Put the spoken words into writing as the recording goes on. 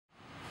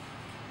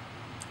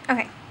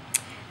Okay,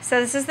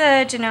 so this is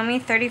the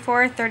Janome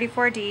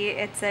 3434D.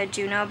 It's a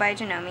Juno by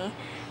Janome.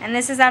 And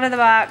this is out of the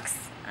box.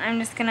 I'm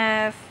just going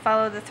to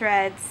follow the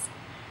threads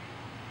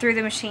through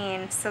the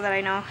machine so that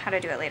I know how to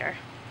do it later.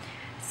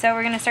 So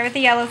we're going to start with the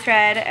yellow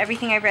thread.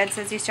 Everything I've read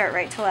says you start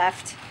right to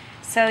left.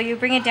 So you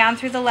bring it down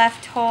through the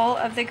left hole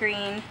of the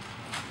green,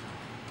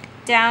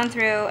 down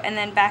through, and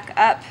then back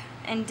up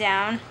and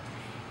down.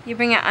 You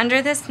bring it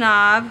under this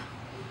knob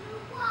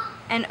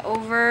and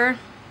over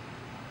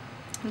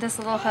this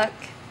little hook.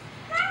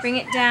 Bring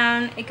it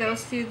down, it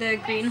goes through the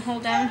green hole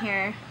down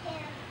here,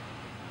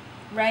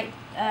 right,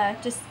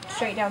 just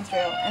straight down through.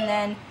 And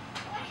then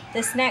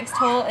this next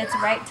hole, it's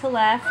right to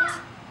left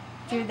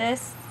through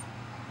this,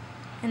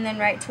 and then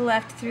right to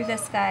left through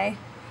this guy.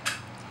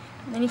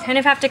 And then you kind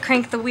of have to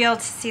crank the wheel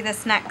to see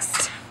this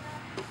next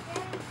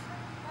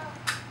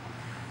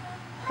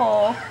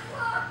hole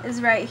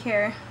is right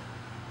here.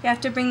 You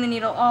have to bring the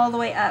needle all the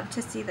way up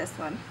to see this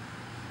one,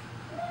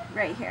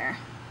 right here.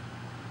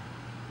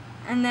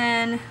 And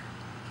then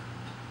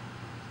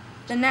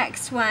the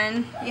next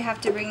one, you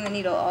have to bring the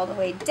needle all the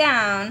way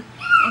down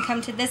and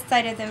come to this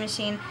side of the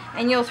machine,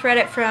 and you'll thread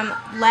it from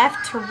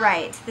left to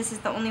right. This is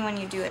the only one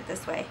you do it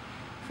this way.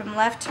 From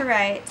left to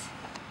right,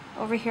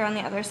 over here on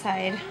the other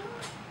side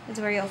is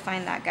where you'll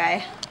find that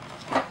guy.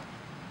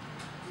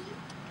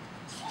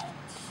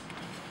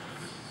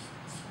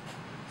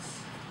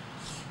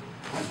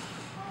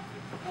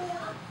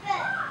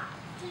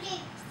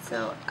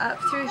 So up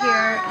through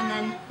here, and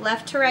then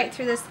left to right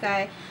through this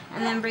guy,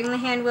 and then bring the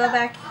hand wheel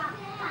back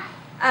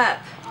up,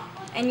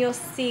 and you'll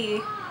see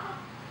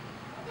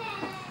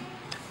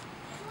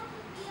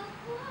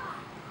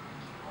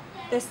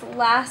this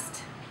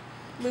last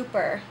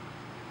looper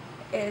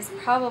is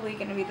probably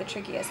going to be the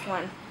trickiest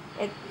one.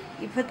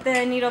 You put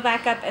the needle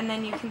back up, and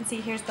then you can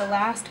see here's the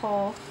last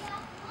hole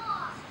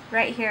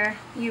right here.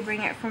 You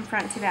bring it from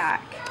front to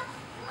back,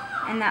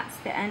 and that's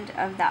the end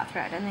of that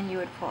thread, and then you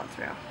would pull it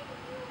through.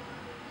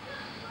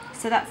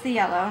 So that's the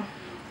yellow,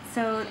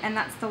 and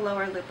that's the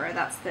lower looper,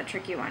 that's the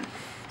tricky one.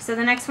 So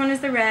the next one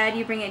is the red.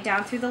 You bring it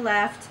down through the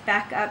left,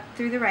 back up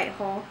through the right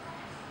hole,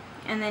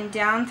 and then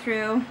down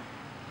through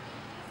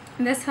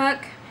this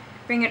hook,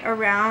 bring it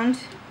around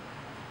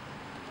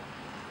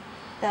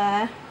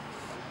the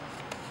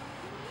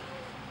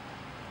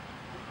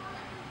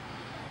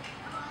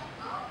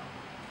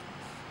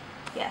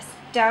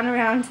down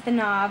around the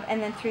knob,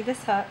 and then through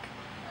this hook,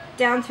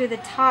 down through the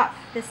top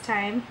this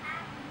time,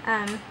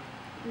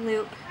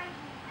 loop,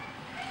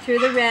 through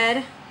the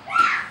red,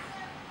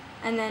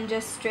 and then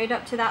just straight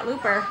up to that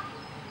looper.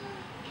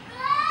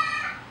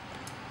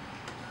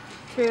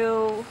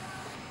 Through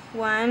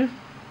 1,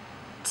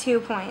 2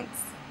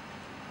 points.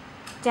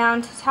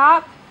 Down to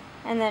top,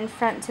 and then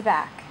front to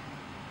back,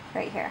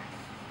 right here.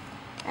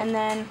 And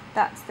then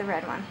that's the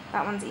red one.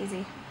 That one's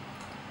easy.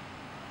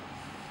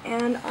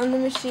 And on the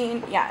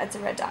machine, yeah, it's a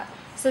red dot.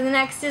 So the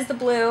next is the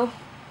blue,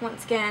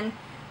 once again,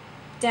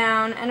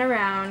 down and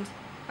around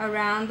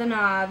the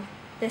knob.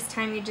 This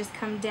time you just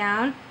come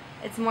down.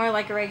 It's more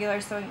like a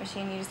regular sewing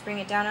machine. You just bring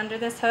it down under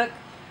this hook,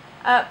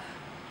 up,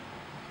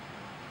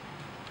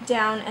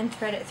 down, and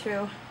thread it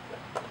through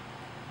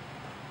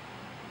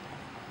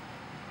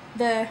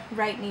the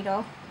right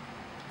needle.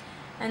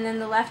 And then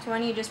the left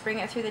one, you just bring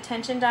it through the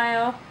tension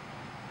dial,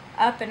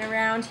 up and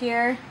around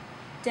here,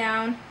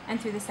 down, and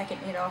through the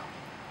second needle.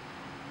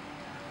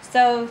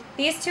 So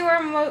these two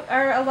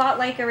are a lot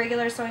like a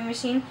regular sewing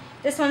machine.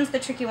 This one's the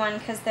tricky one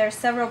because there's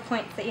several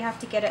points that you have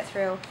to get it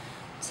through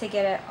to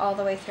get it all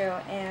the way through,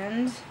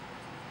 and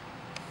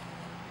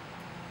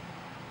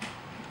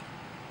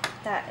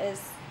that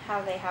is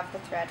how they have the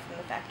thread from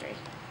the factory.